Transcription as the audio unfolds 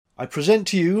I present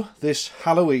to you this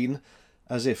Halloween,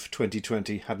 as if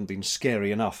 2020 hadn't been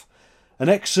scary enough, an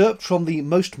excerpt from the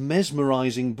most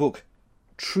mesmerising book,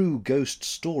 True Ghost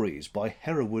Stories by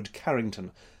Hereward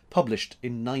Carrington, published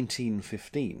in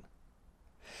 1915.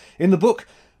 In the book,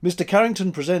 Mr.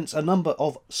 Carrington presents a number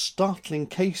of startling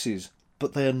cases,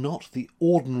 but they are not the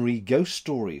ordinary ghost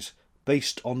stories,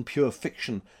 based on pure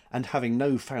fiction and having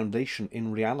no foundation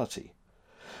in reality.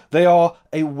 They are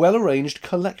a well-arranged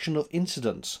collection of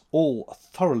incidents, all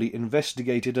thoroughly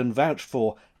investigated and vouched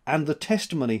for, and the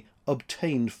testimony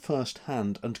obtained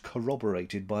first-hand and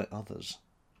corroborated by others.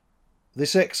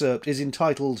 This excerpt is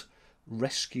entitled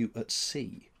Rescue at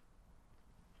Sea.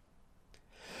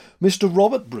 Mr.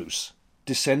 Robert Bruce,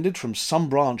 descended from some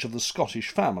branch of the Scottish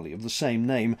family of the same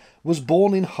name, was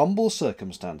born in humble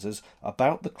circumstances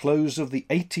about the close of the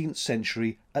 18th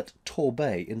century at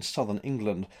Torbay in southern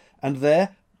England, and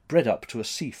there bred up to a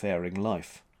seafaring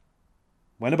life.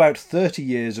 When about 30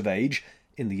 years of age,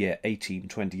 in the year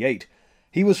 1828,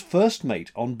 he was first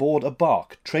mate on board a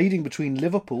barque trading between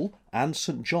Liverpool and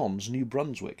St. John's, New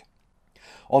Brunswick.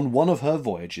 On one of her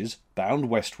voyages, bound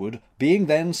westward, being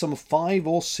then some 5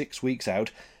 or 6 weeks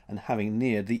out, and having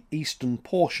neared the eastern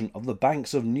portion of the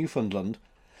banks of Newfoundland,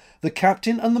 the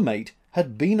captain and the mate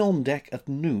had been on deck at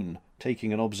noon,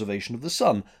 taking an observation of the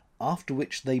sun, after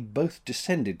which they both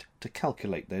descended to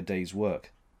calculate their day's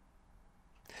work.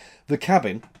 The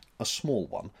cabin, a small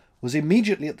one, was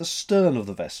immediately at the stern of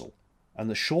the vessel, and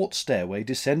the short stairway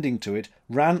descending to it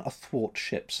ran athwart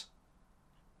ships.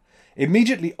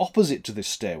 Immediately opposite to this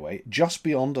stairway, just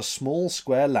beyond a small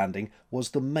square landing, was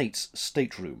the mate's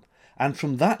stateroom, and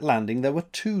from that landing there were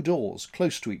 2 doors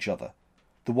close to each other,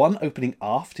 the one opening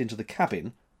aft into the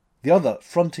cabin, the other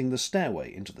fronting the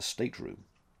stairway into the stateroom.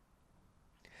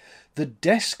 The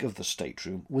desk of the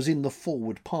stateroom was in the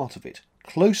forward part of it,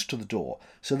 close to the door,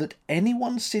 so that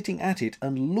anyone sitting at it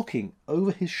and looking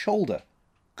over his shoulder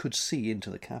could see into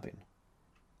the cabin.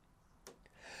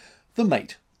 The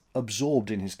mate, absorbed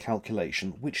in his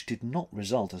calculation, which did not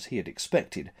result as he had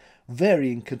expected,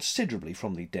 varying considerably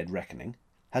from the dead reckoning,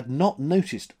 had not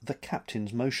noticed the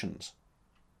captain's motions.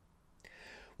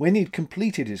 When he had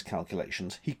completed his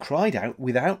calculations, he cried out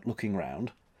without looking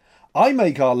round, "I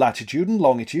make our latitude and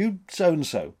longitude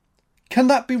so-and-so. Can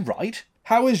that be right?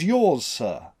 How is yours,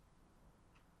 sir?"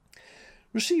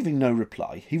 Receiving no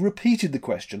reply, he repeated the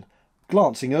question,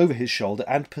 glancing over his shoulder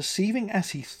and perceiving, as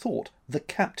he thought, the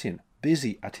captain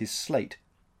busy at his slate.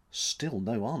 Still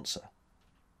no answer.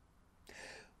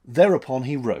 Thereupon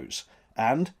he rose,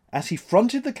 and, as he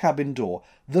fronted the cabin door,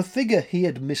 the figure he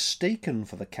had mistaken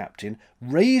for the captain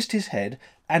raised his head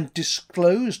and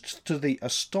disclosed to the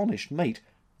astonished mate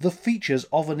the features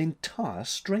of an entire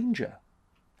stranger.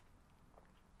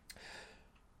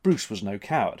 Bruce was no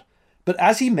coward, but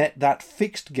as he met that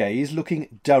fixed gaze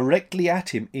looking directly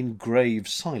at him in grave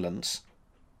silence,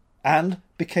 and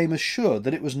became assured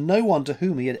that it was no one to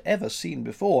whom he had ever seen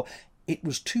before, it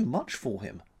was too much for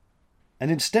him,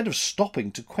 and instead of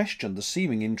stopping to question the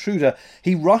seeming intruder,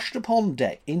 he rushed upon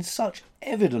deck in such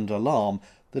evident alarm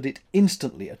that it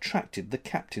instantly attracted the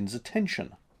captain's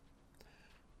attention.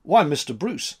 "Why, Mr.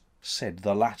 Bruce," said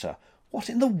the latter,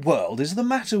 "what in the world is the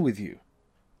matter with you?"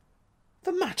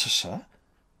 "The matter, sir?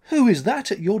 Who is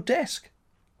that at your desk?"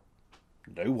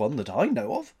 "No one that I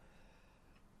know of."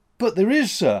 "But there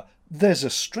is, sir. There's a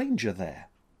stranger there."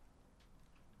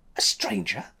 "A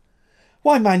stranger?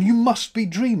 Why, man, you must be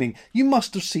dreaming. You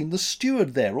must have seen the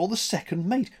steward there, or the second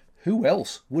mate. Who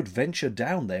else would venture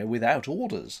down there without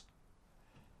orders?"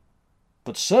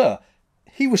 "But, sir,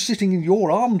 he was sitting in your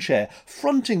armchair,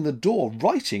 fronting the door,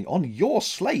 writing on your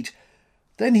slate.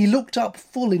 Then he looked up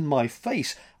full in my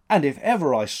face, and if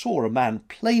ever I saw a man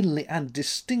plainly and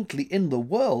distinctly in the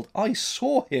world, I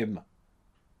saw him."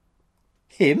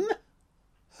 "Him?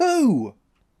 Who?"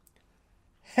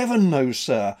 "Heaven knows,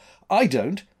 sir. I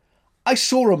don't. I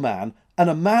saw a man, and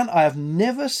a man I have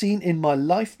never seen in my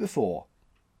life before."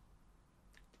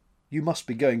 "You must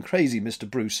be going crazy, Mr.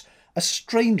 Bruce. A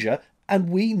stranger, and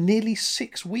we nearly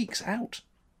 6 weeks out."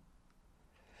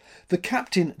 The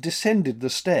captain descended the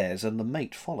stairs, and the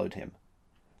mate followed him.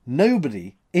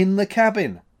 Nobody in the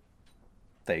cabin.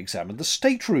 They examined the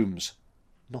staterooms.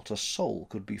 Not a soul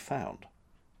could be found.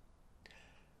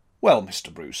 "Well,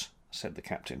 Mr. Bruce," said the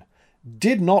captain,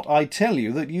 "did not I tell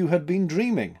you that you had been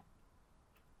dreaming?"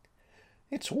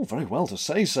 "It's all very well to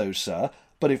say so, sir,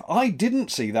 but if I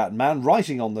didn't see that man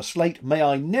writing on the slate, may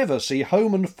I never see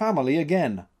home and family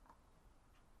again."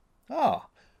 "Ah,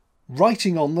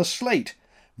 writing on the slate.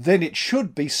 Then it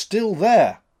should be still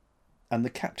there." And the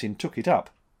captain took it up.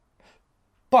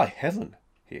 "By heaven,"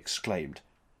 he exclaimed,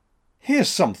 "here's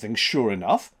something sure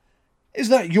enough. Is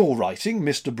that your writing,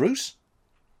 Mr. Bruce?"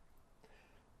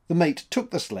 The mate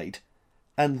took the slate,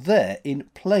 and there in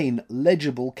plain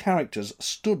legible characters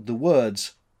stood the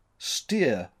words,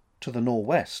 "Steer to the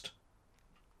nor'west."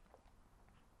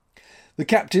 The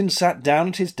captain sat down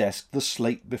at his desk, the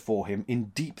slate before him, in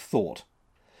deep thought.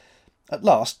 At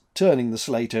last, turning the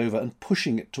slate over and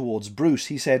pushing it towards Bruce,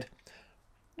 he said,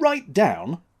 "Write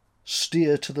down,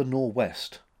 steer to the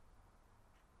nor'west."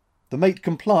 The mate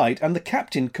complied, and the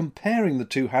captain, comparing the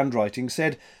two handwritings,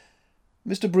 said,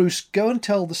 "Mr. Bruce, go and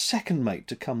tell the second mate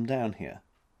to come down here."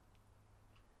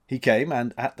 He came,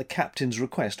 and at the captain's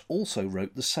request also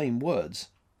wrote the same words.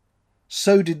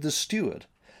 So did the steward.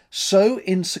 So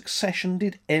in succession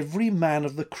did every man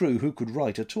of the crew who could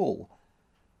write at all.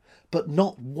 But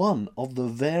not one of the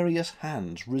various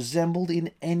hands resembled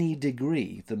in any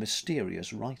degree the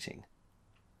mysterious writing.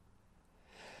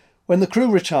 When the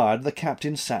crew retired, the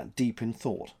captain sat deep in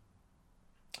thought.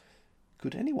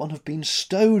 "Could anyone have been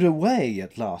stowed away?"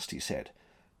 at last he said.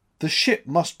 "The ship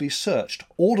must be searched.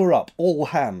 Order up all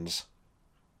hands."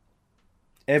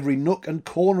 Every nook and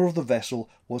corner of the vessel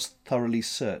was thoroughly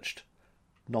searched.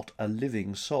 Not a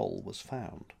living soul was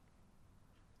found.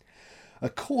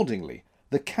 Accordingly,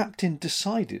 the captain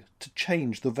decided to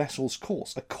change the vessel's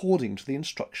course according to the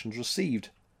instructions received.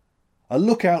 A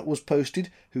lookout was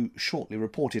posted, who shortly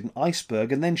reported an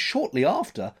iceberg, and then shortly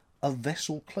after a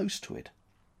vessel close to it.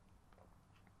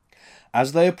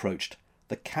 As they approached,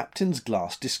 the captain's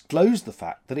glass disclosed the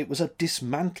fact that it was a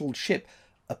dismantled ship,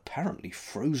 apparently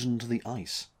frozen to the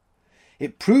ice.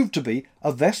 It proved to be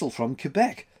a vessel from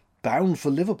Quebec, bound for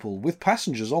Liverpool, with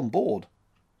passengers on board.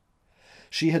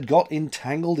 She had got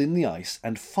entangled in the ice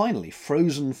and finally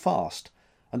frozen fast,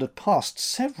 and had passed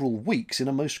several weeks in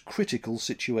a most critical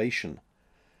situation.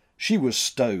 She was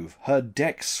stove, her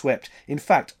decks swept, in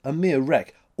fact a mere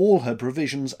wreck, all her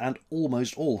provisions and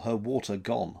almost all her water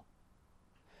gone.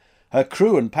 Her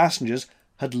crew and passengers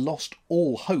had lost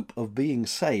all hope of being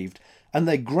saved, and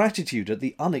their gratitude at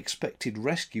the unexpected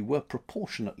rescue were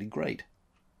proportionately great.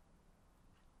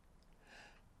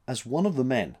 As one of the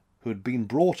men who had been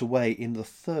brought away in the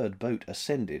third boat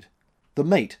ascended, the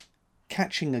mate,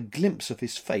 catching a glimpse of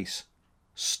his face,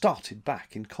 started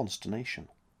back in consternation.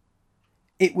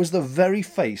 It was the very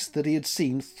face that he had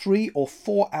seen 3 or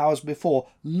 4 hours before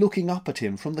looking up at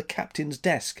him from the captain's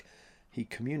desk. He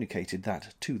communicated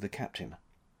that to the captain.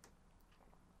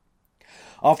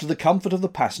 After the comfort of the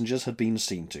passengers had been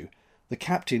seen to, the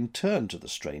captain turned to the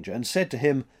stranger and said to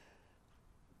him,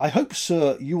 "I hope,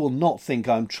 sir, you will not think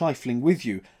I am trifling with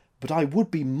you, but I would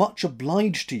be much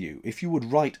obliged to you if you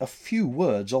would write a few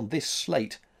words on this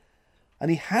slate."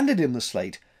 And he handed him the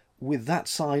slate, with that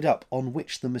side up on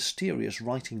which the mysterious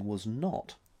writing was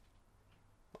not.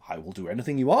 "I will do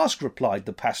anything you ask," replied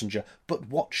the passenger, "but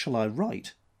what shall I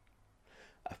write?"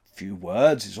 "A few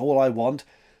words is all I want.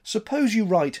 Suppose you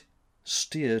write,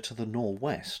 'Steer to the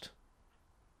nor'west.'"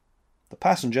 The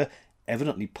passenger,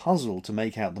 evidently puzzled to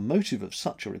make out the motive of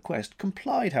such a request,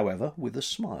 complied, however, with a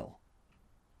smile.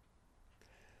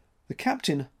 The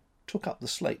captain took up the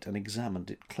slate and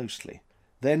examined it closely.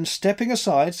 Then, stepping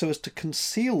aside so as to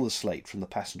conceal the slate from the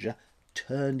passenger,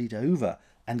 turned it over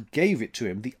and gave it to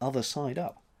him the other side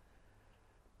up.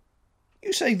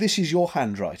 "You say this is your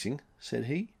handwriting?" said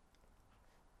he.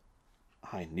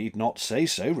 "I need not say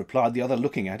so," replied the other,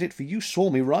 looking at it, "for you saw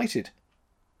me write it."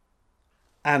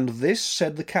 "And this?"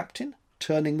 said the captain,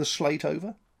 turning the slate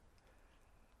over.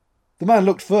 The man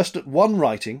looked first at one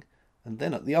writing and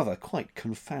then at the other, quite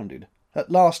confounded.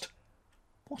 At last,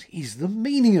 "What is the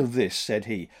meaning of this?" said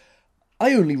he.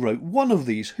 "I only wrote one of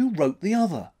these. Who wrote the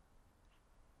other?"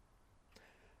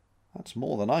 "That's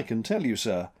more than I can tell you,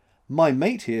 sir. My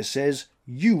mate here says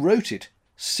you wrote it,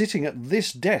 sitting at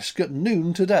this desk at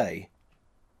noon today."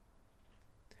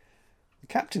 The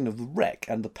captain of the wreck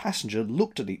and the passenger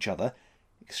looked at each other,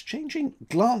 exchanging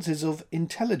glances of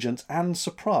intelligence and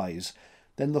surprise.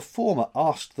 Then the former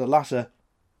asked the latter,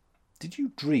 "Did you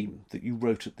dream that you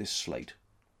wrote at this slate?"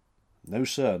 "No,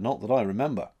 sir, not that I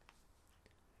remember."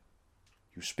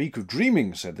 "You speak of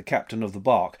dreaming," said the captain of the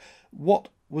bark. "What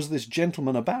was this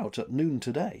gentleman about at noon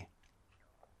today?"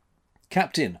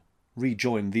 "Captain,"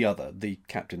 rejoined the other, the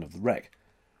captain of the wreck,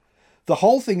 "the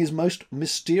whole thing is most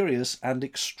mysterious and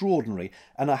extraordinary,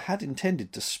 and I had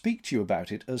intended to speak to you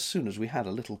about it as soon as we had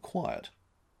a little quiet.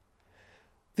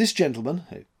 This gentleman,"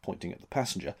 pointing at the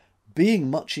passenger,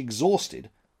 "being much exhausted,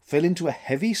 fell into a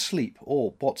heavy sleep,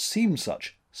 or what seemed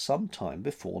such, some time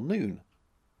before noon.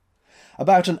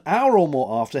 About an hour or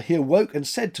more after, he awoke and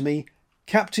said to me,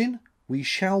 'Captain, we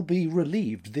shall be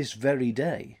relieved this very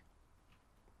day.'"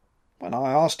 When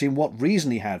I asked him what reason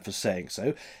he had for saying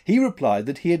so, he replied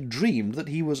that he had dreamed that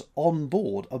he was on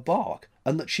board a bark,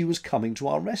 and that she was coming to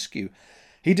our rescue.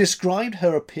 He described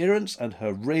her appearance and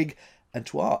her rig, and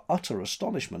to our utter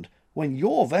astonishment, when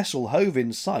your vessel hove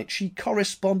in sight, she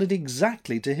corresponded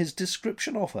exactly to his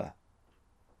description of her.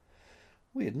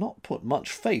 We had not put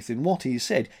much faith in what he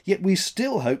said, yet we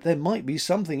still hoped there might be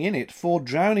something in it, for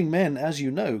drowning men, as you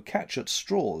know, catch at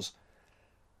straws.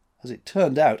 As it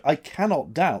turned out, I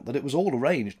cannot doubt that it was all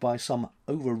arranged by some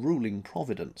overruling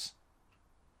providence.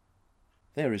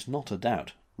 There is not a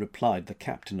doubt, replied the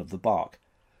captain of the bark,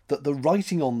 that the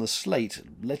writing on the slate,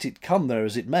 let it come there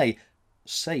as it may,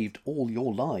 saved all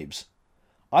your lives.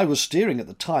 I was steering at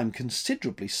the time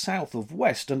considerably south of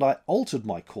west, and I altered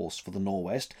my course for the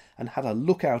nor'west, and had a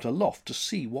look out aloft to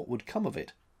see what would come of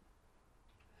it.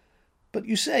 But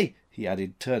you say, he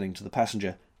added, turning to the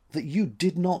passenger, that you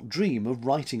did not dream of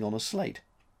writing on a slate.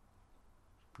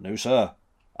 No, sir.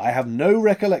 I have no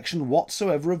recollection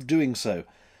whatsoever of doing so.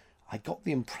 I got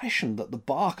the impression that the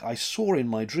bark I saw in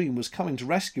my dream was coming to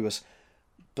rescue us,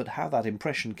 but how that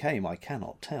impression came I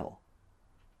cannot tell.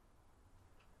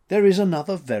 There is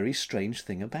another very strange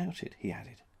thing about it, he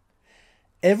added.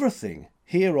 Everything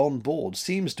here on board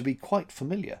seems to be quite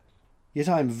familiar, yet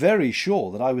I am very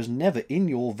sure that I was never in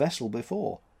your vessel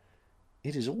before.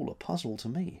 It is all a puzzle to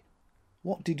me.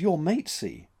 What did your mate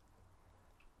see?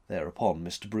 Thereupon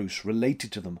Mr. Bruce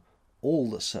related to them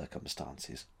all the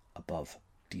circumstances above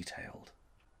detailed.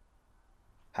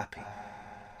 Happy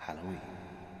Halloween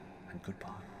and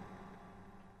goodbye.